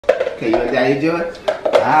Okay, you want Daddy to do it?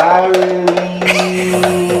 I release.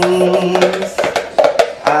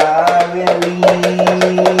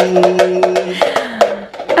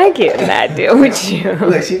 I cannot deal with you.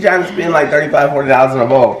 Look, she's trying to spend like $35, $40 on a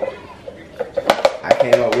bowl. I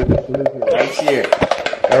came up with the solution right here.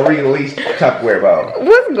 A release Tupperware bowl.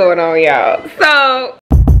 What's going on, y'all? So,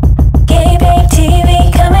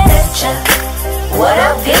 GabeBabeTV coming at ya. What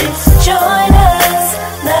up, peeps? Join us.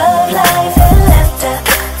 Love, life, and laughter.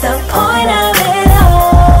 The point of it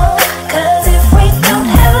all. 'Cause if we don't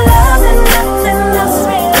have love, then nothing else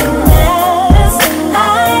really matters.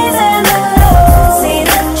 Highs and the lows. See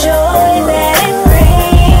the joy that it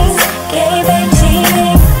brings.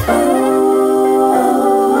 GabeBabeTV.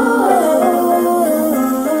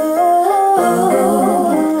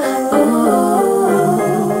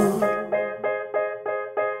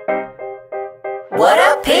 What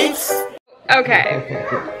up, peeps? okay.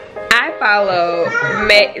 I follow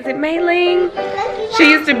is it Mei-Ling?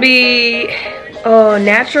 She used to be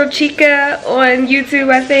Natural Chica on YouTube,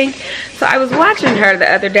 I think. So I was watching her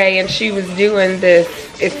the other day and she was doing this,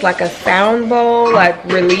 it's like a sound bowl, like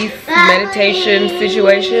release meditation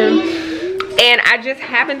situation. And I just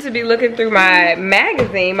happened to be looking through my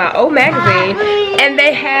magazine, my old magazine, and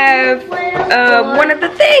they have one of the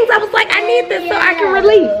things. I was like, I need this so I can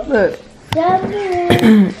release. Look.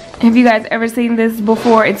 Have you guys ever seen this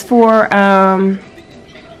before? It's for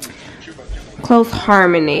close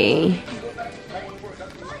harmony.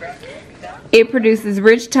 It produces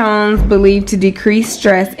rich tones believed to decrease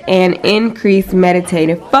stress and increase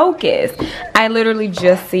meditative focus. I literally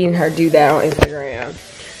just seen her do that on Instagram.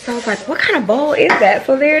 So I was like, what kind of bowl is that?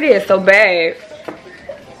 So there it is. So babe,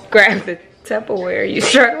 grab the Tupperware. You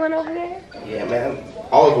struggling over there? Yeah, man.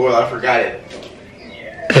 Olive oil, I forgot it.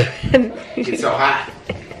 It's so hot.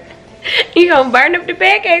 You gonna burn up the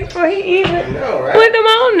pancakes before he even right? put them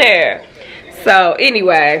on there. So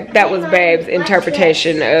anyway, that was Babe's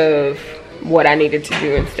interpretation of what I needed to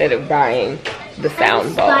do instead of buying the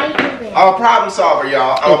sound bowl. I'm a problem solver,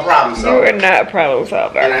 y'all. I'm a problem solver. You are not a problem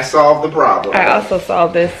solver. And I solved the problem. I also saw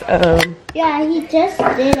this yeah, he just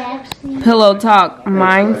did actually. Pillow Talk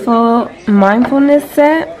mindfulness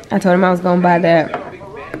set. I told him I was gonna buy that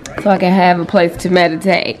so I can have a place to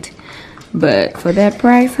meditate. But for that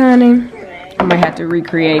price, honey, I might have to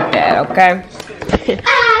recreate that, okay?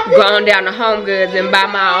 Going down to Home Goods and buy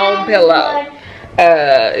my own pillow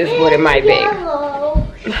is what it might be.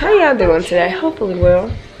 How y'all doing today? Hopefully well.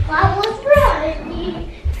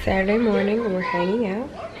 Saturday morning, we're hanging out,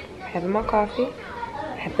 having my coffee.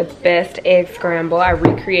 I have the best egg scramble. I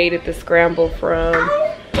recreated the scramble from,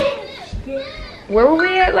 where were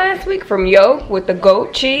we at last week? From Yolk with the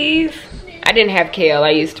goat cheese. I didn't have kale,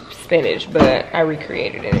 I used spinach, but I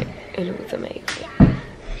recreated it and it was amazing.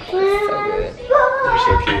 It's so good. You're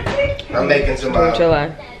so cute. I'm making some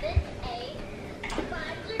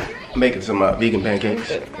vegan pancakes.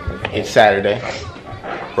 It's Saturday.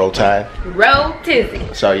 Roll Tide. Roll Tizzy.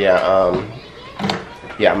 So yeah,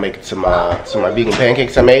 I'm making some of my vegan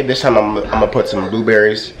pancakes I made. This time I'm gonna put some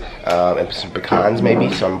blueberries and some pecans maybe.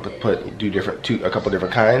 So I'm gonna do a couple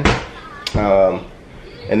different kinds.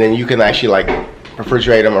 And then you can actually like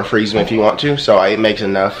refrigerate them or freeze them if you want to. So it makes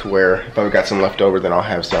enough where if I've got some left over, then I'll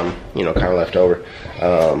have some, you know, kind of left over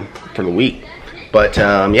for the week. But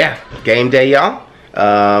yeah, game day, y'all.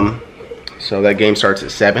 So that game starts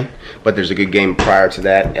at 7, but there's a good game prior to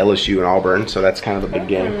that, LSU and Auburn. So that's kind of a big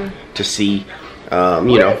game to see.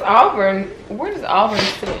 You know, where does Auburn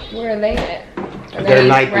sit? Where are they at? They're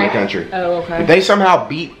 9th in the country. Oh, okay. If they somehow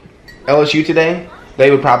beat LSU today, they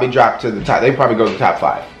would probably drop to the top. They'd probably go to the top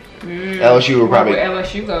 5. LSU would probably. Where would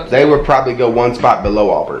LSU go to? They would probably go one spot below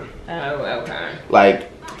Auburn. Oh, okay. Like,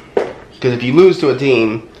 because if you lose to a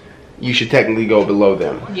team, you should technically go below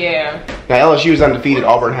them. Yeah. Now LSU is undefeated.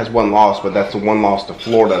 Auburn has 1 loss, but that's the 1 loss to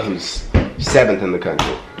Florida, who's 7th in the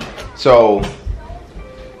country. So,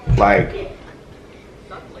 like,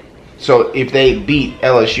 so if they beat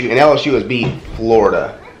LSU, and LSU has beat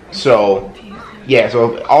Florida, so yeah.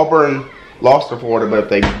 So if Auburn lost to Florida, but if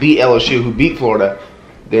they beat LSU, who beat Florida,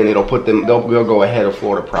 then it'll put them. They'll go ahead of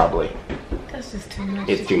Florida probably. That's just too much.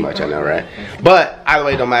 It's too much, I know, right? But either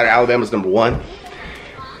way, it don't matter. Alabama's #1.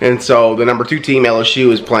 And so the #2 team, LSU,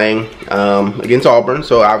 is playing against Auburn.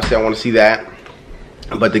 So obviously I want to see that.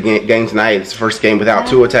 But the game tonight, it's the first game without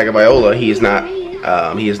Tua Tagovailoa. He is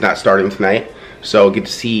not starting tonight. So get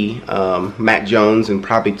to see Matt Jones and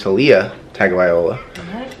probably Talia Tagovailoa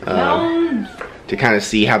to kind of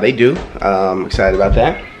see how they do. I'm excited about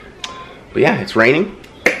that. But yeah, it's raining.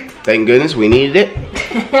 Thank goodness we needed it,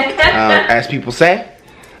 as people say.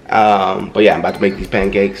 But yeah, I'm about to make these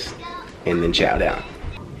pancakes and then chow down.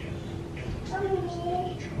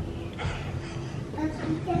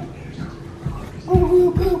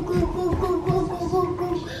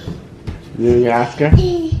 You and your Oscar?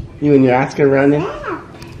 You and your Oscar running?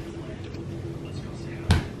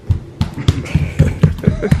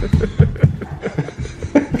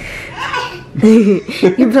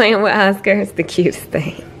 You playing with Oscar? It's the cutest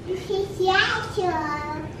thing.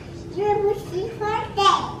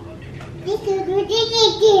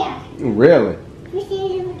 Really?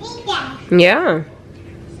 Yeah.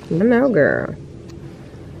 I know, girl.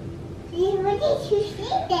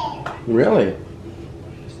 Really?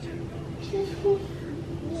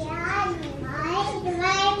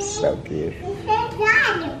 So cute.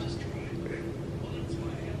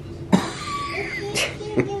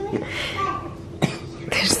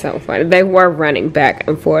 They're so funny. They were running back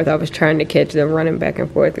and forth. I was trying to catch them running back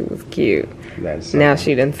and forth. It was cute. That's so Now funny.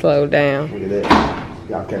 she done slowed down. Look at this.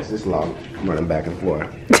 Y'all catch this long running back and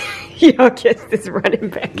forth. Y'all catch this running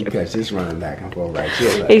back You and catch this running back and forth right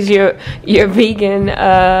here. Is your vegan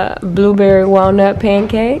blueberry walnut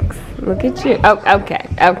pancakes? Look at you. Oh, okay,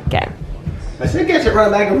 okay. I still catch it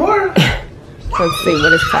running back and forth. Let's see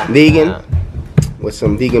what it's talking Vegan about. with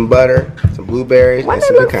some vegan butter, some blueberries, Why and they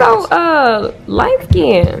some look pecans. so light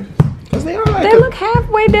skinned? Because they are like They look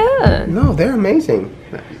halfway done. No, they're amazing.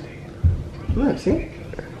 Look, see?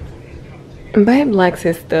 Babe likes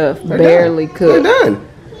his stuff They're barely done. cooked. They're done.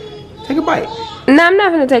 Take a bite. No, I'm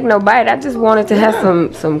not gonna take no bite. I just wanted to have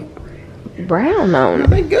some brown on it.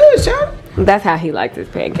 They good, child. That's how he likes his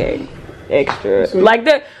pancake. Extra. Like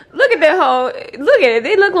look at that whole. Look at it.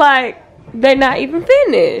 They look like they're not even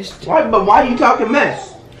finished. Why? But why are you talking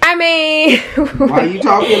mess? I mean, Why are you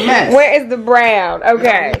talking mess? where is the brown?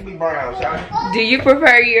 Okay. Be brown, child. Do you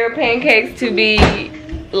prefer your pancakes to be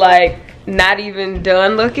like not even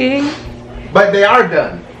done looking, But they are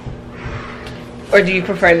done. or do you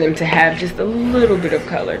prefer them to have just a little bit of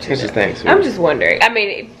color to It's them? just thanks. I'm just wondering. I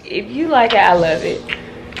mean, if you like it, I love it.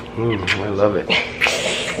 I love it.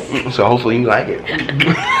 So hopefully you like it.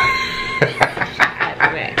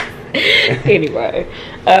 Anyway,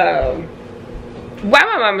 why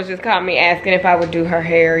my mama just called me asking if I would do her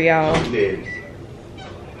hair, y'all.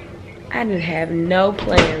 I didn't have no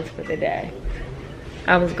plans for the day.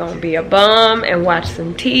 I was gonna be a bum and watch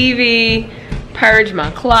some TV, purge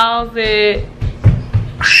my closet.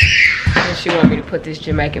 And she wanted me to put this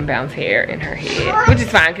Jamaican bounce hair in her head, which is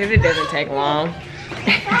fine because it doesn't take long.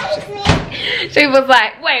 She was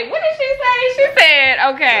like, wait, what did she say? She said,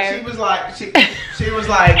 okay. She was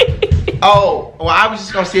like, oh, well, I was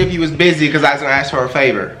just gonna see if you was busy because I was gonna ask her a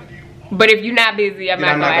favor. But if you're not busy, I'm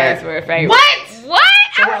not gonna ask for a favor. What? What?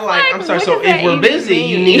 So we're like, I'm sorry, so if we're busy,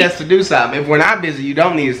 you need us to do something. If we're not busy, you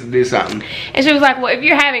don't need us to do something. And she was like, well, if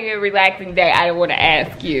you're having a relaxing day, I don't want to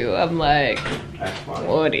ask you. I'm like, That's fine.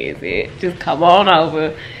 what is it? Just come on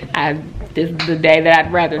over. This is the day that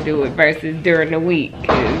I'd rather do it versus during the week,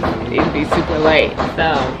 because it'd be super late.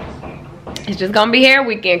 So it's just gonna be hair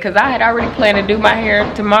weekend, because I had already planned to do my hair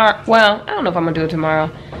tomorrow. Well, I don't know if I'm gonna do it tomorrow.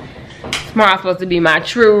 Tomorrow's supposed to be my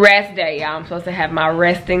true rest day, y'all. I'm supposed to have my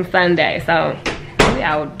resting Sunday, so maybe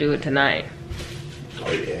I would do it tonight.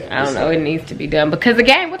 Oh, yeah. I don't know, it needs to be done because the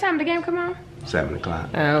game, what time did the game come on? 7 o'clock.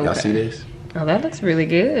 Oh, okay. Y'all see this? Oh, that looks really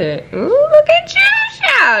good. Ooh, look at you,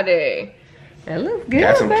 Shawty. That looks good,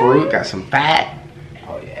 Got some baby. fruit, got some fat.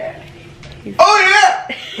 Oh, yeah. Oh,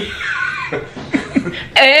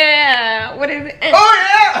 yeah! What is it? Oh,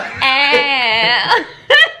 yeah!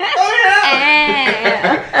 Oh,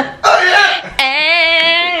 yeah! Oh, yeah!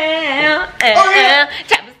 Oh, yeah!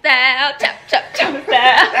 Chopper style, chop, chop, chopper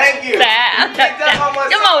style. Thank you. Style, You picked up on my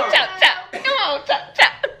Come on, song. chop, chop. Come on, chop,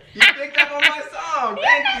 chop. You picked up on my song.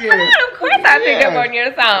 Thank you. Come on, of course I picked up Yeah. on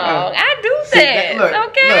your song. I do See, that. look,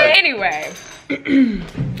 Okay, look. anyway.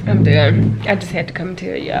 I'm done. I just had to come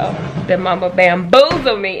tell y'all that mama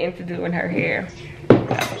bamboozled me into doing her hair.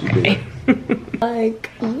 Okay. Like,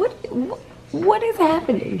 what is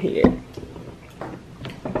happening here?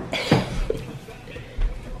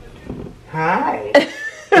 Hi.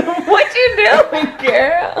 What you doing,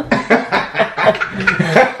 girl?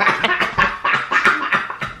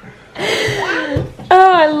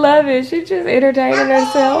 Oh, I love it. She just entertaining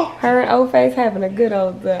herself. Her and O-Face having a good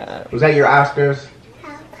old time. Was that your Oscars?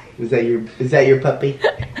 Is that your puppy?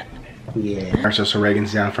 Yeah. Alright, so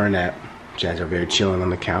Reagan's down for a nap. Jazz are very chilling on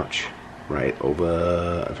the couch. Right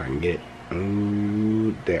over, if I can get it,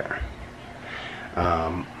 ooh, there.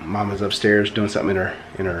 Mama's upstairs doing something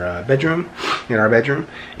in our bedroom,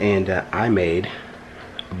 and I made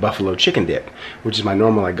a buffalo chicken dip, which is my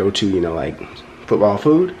normal like go-to, you know, like football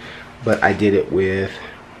food, but I did it with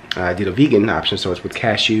I did a vegan option, so it's with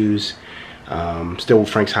cashews, still with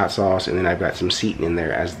Frank's hot sauce, and then I've got some Seton in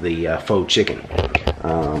there as the faux chicken.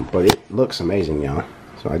 But it looks amazing, y'all.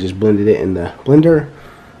 So I just blended it in the blender,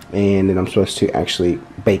 and then I'm supposed to actually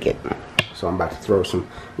bake it. So I'm about to throw a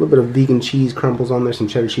little bit of vegan cheese crumbles on there, some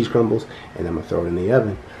cheddar cheese crumbles, and I'm gonna throw it in the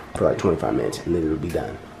oven for like 25 minutes, and then it'll be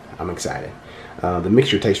done. I'm excited. The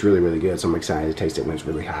mixture tastes really, really good, so I'm excited to taste it when it's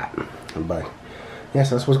really hot. But yeah,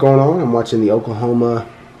 so that's what's going on. I'm watching the Oklahoma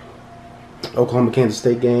Kansas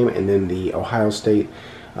State game, and then the Ohio State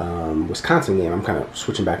Wisconsin game. I'm kind of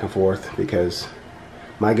switching back and forth because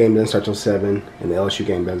my game doesn't start till 7 and the LSU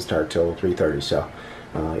game doesn't start till 3:30. So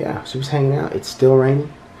yeah, she was hanging out. It's still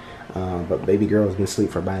raining, but baby girl has been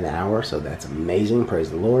asleep for about an hour, so that's amazing. Praise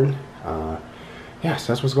the Lord. Yeah,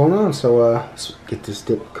 so that's what's going on. So let's get this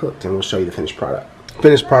dip cooked and we'll show you the finished product.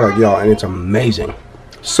 Finished product, y'all, and it's amazing.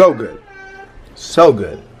 So good. So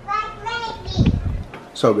good.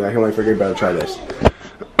 So good. I can't wait for Gabe to try this.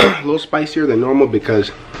 A little spicier than normal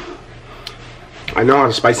because I know how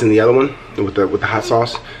to spice in the other one with the hot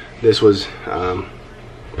sauce. This was put a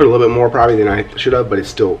little bit more probably than I should have, but it's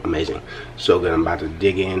still amazing. So good. I'm about to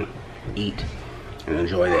dig in, eat, and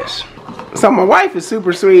enjoy this. So my wife is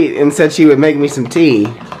super sweet and said she would make me some tea.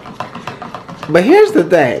 But here's the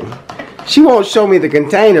thing. She won't show me the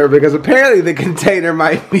container because apparently the container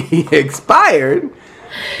might be expired.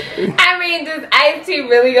 I mean, does iced tea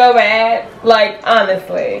really go bad? Like,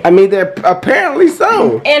 honestly. I mean, they're apparently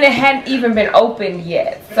so. And it hadn't even been opened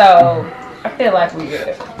yet. So, I feel like we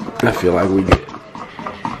good. I feel like we good.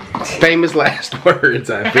 Famous last words.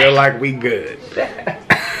 I feel like we good.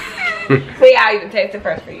 See, I'll even taste it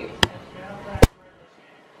first for you.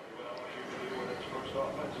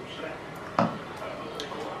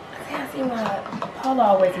 See why Paula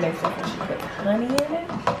always makes it when she puts honey in it.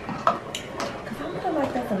 Because I don't feel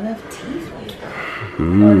like that's enough tea sweetness.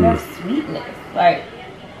 Or enough sweetness. Like,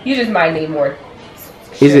 you just might need more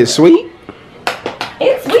sugar. Is it sweet?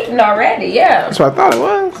 It's sweetened already, yeah. That's what I thought it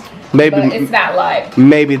was. Maybe but it's not like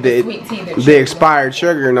maybe the sweet tea the expired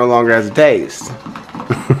sugar no longer has a taste. No,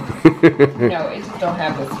 it just don't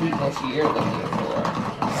have the sweetness you're looking for.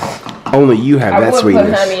 Only you have that sweetness. I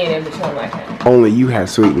would put honey in it, but you don't like honey. Only you have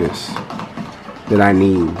sweetness that I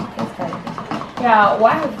need. That's crazy. Yeah,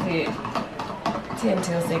 why is it 10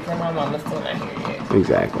 till 6 and my mama's still not here yet?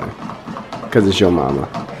 Exactly. Because it's your mama.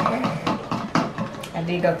 I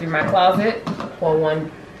did go through my closet, or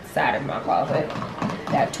one side of my closet.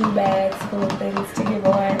 Got 2 bags full of things to give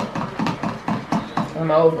away.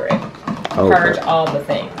 I'm over it. Purge all the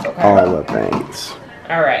things, okay? All the things.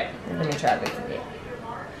 Alright, let me try this again.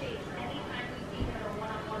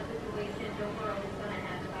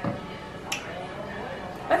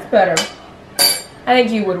 That's better. I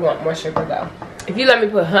think you would want more sugar though. If you let me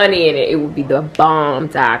put honey in it, it would be the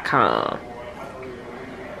bomb.com.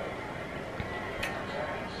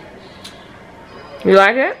 You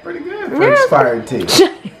like it? Pretty good for expired tea.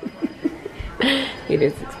 It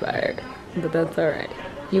is expired, but that's alright.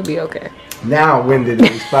 You'll be okay. Now, when did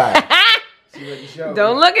it expire?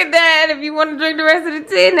 Don't look at that if you want to drink the rest of the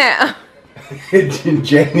tea now. In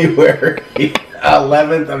January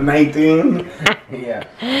 11th of 19. Yeah,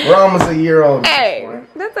 we're almost a year old. Hey,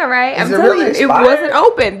 that's all right. I'm telling really you, expired? it wasn't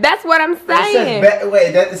open. That's what I'm saying.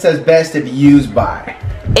 It says best if used by.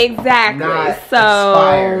 Exactly. Not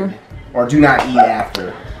expired. Or do not eat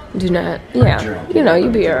after. Do not. Yeah. Drink. You know,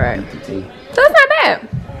 you'll be all right. So it's not bad.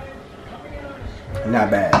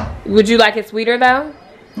 Not bad. Would you like it sweeter though?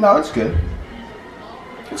 No, it's good.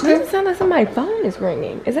 It's It good. sounds like somebody's phone is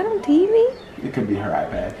ringing. Is that on TV? It could be her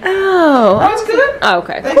iPad. Oh. That's good. Oh,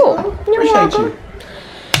 okay. Thanks, cool. Mom. You're Appreciate welcome.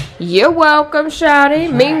 You're welcome,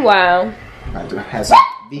 Shawty. Meanwhile, I do have some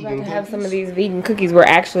we're about to have some of these vegan cookies. We're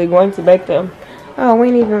actually going to bake them. Oh,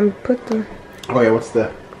 we didn't even put them. Oh yeah, what's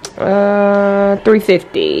the?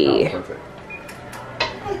 350. Oh, perfect.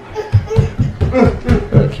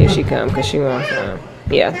 Look, here she comes because she wants some.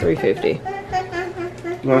 Yeah, 350.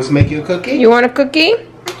 You want us to make you a cookie? You want a cookie?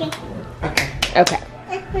 Okay. Okay.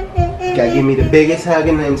 You gotta give me the biggest hug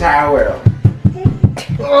in the entire world.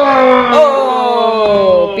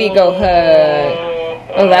 Oh, big ol' hug.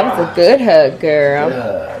 Oh, that was a good hug, girl.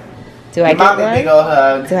 Good. Do I get Big one? ol'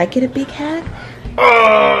 hug. Do I get a big hug?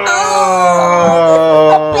 Oh.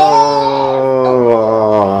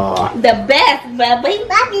 The best, baby.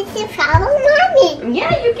 Mommy, she follow mommy.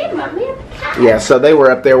 Yeah, you get mommy. Yeah, so they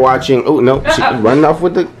were up there watching. Oh no, she's running off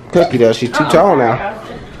with the cookie though. She's too tall now.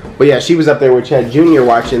 But yeah, she was up there with Chad Jr.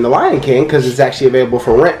 watching The Lion King because it's actually available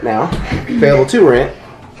for rent now. Available to rent.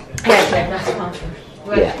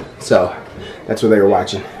 Yeah, so that's what they were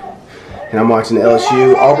watching. And I'm watching the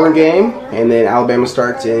LSU Auburn game, and then Alabama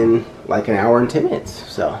starts in like an hour and 10 minutes.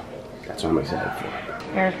 So that's what I'm excited for.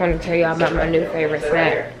 I just wanted to tell you about my new favorite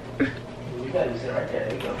snack. gotta sit right there.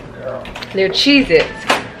 There you go, girl. They're Cheez-Its.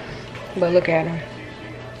 But look at them.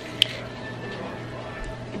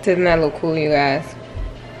 Doesn't that look cool, you guys?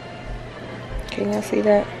 Can y'all see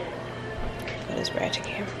that? Put this ratchet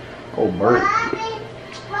camera. Oh, burnt.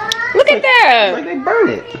 Look at that! Like they burn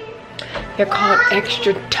it. They're called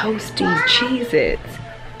extra toasty Cheez-Its.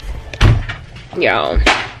 Yo,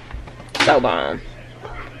 so bomb.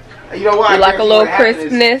 You know what? You like a little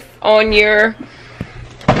crispness on your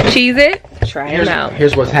Cheez-It? Try them out.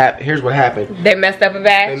 Here's what happened. They messed up a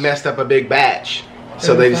batch? They messed up a big batch.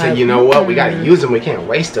 So they just said, you know what? We gotta use them. We can't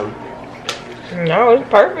waste them. No, it's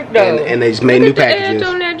perfect though. And they just made new packages. Look at the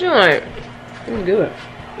edge on that joint. It's good.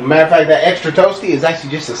 Matter of fact, that extra toasty is actually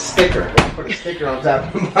just a sticker. Put a sticker on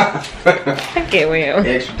top of the box. I get well.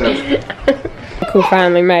 Extra toasty. Who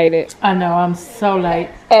finally made it? I know, I'm so late.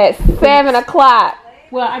 At 7 o'clock.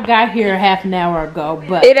 Well, I got here half an hour ago,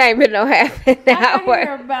 but It ain't been no half an I got here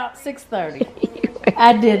hour. about 6:30.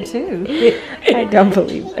 I did too. I don't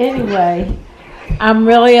believe it. Anyway, I'm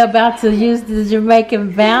really about to use the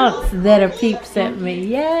Jamaican bounce that a peep sent me.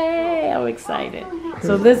 Yay! I'm excited.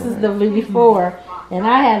 So this is the before, and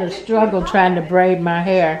I had a struggle trying to braid my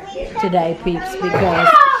hair today, peeps, because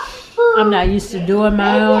I'm not used to doing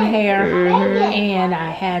my own hair, and I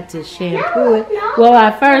had to shampoo it. Well, I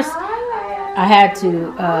had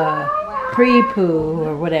to pre-poo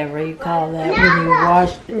or whatever you call that when you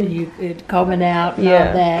wash, it combing out and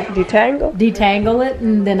all that. Detangle it,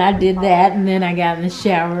 and then I did that, and then I got in the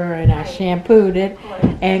shower and I shampooed it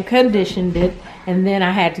and conditioned it, and then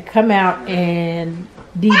I had to come out and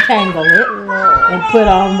detangle it and put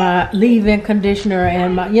on my leave-in conditioner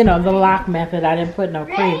and my, the lock method. I didn't put no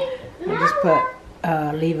cream. I just put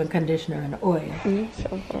leave-in conditioner and oil.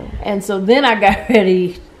 And so then I got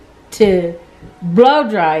ready to blow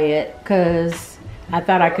dry it because I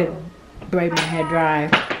thought I could braid my hair dry.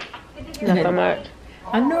 Not so much.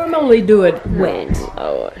 I normally do it wet.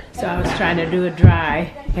 Oh. So I was trying to do it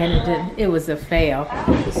dry and it didn't. It was a fail.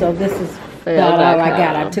 So this is about all I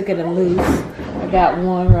got. I took it loose. I got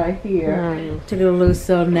one right here. Took it loose,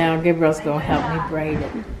 so now Gabriel's gonna help me braid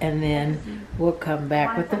it, and then we'll come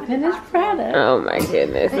back with the finished product. Oh my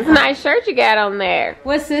goodness. It's a nice shirt you got on there.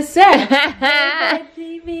 What's this say?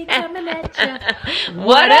 TV coming at you.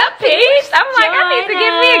 What up, peeps? I'm like, I need to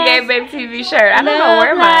get me a GabeBabeTV shirt. I don't know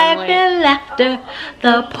where mine went. And laughter,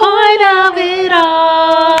 the point of it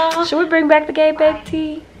all. Should we bring back the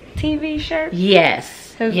GabeBabeTV shirt? Yes.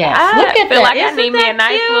 Yes. I Look at feel that. like I need me a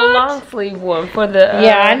nice little long sleeve one for the.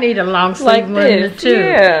 Yeah, I need a long sleeve like one this, too.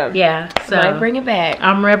 Yeah. So Might bring it back.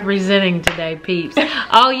 I'm representing today, peeps.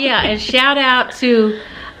 Oh yeah, and shout out to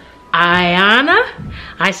Ayana.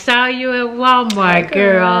 I saw you at Walmart,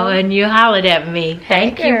 girl, and you hollered at me.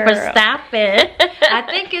 Thank you for stopping. I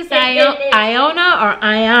think it's Iona or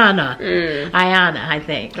Ayana. Ayana, I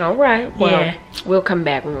think. All right. Well, Yeah. we'll come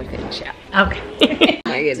back when we finish out. Okay.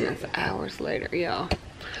 My goodness, hours later, y'all.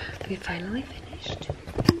 We finally finished.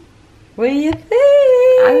 What do you think?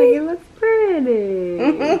 I think it looks pretty.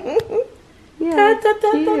 Yeah,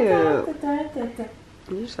 cute.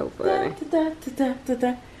 You're so funny.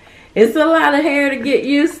 It's a lot of hair to get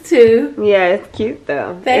used to. Yeah, it's cute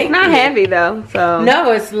though. Thank it's not you. heavy though, so.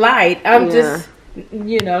 No, it's light. I'm just,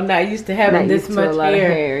 not used to having Not this used to a much lot of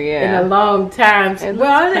hair, hair, yeah. in a long time. It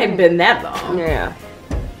Well, looks it ain't been that long. Yeah.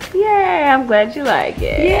 Yay, I'm glad you like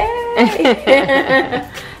it. Yeah.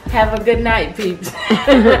 Have a good night, peeps.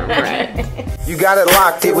 Right. You got it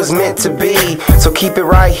locked, it was meant to be. So keep it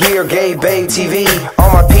right here, GabeBabeTV.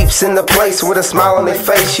 All my peeps in the place with a smile on their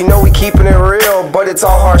face. You know we keeping it real, but it's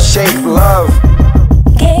all heart-shaped love.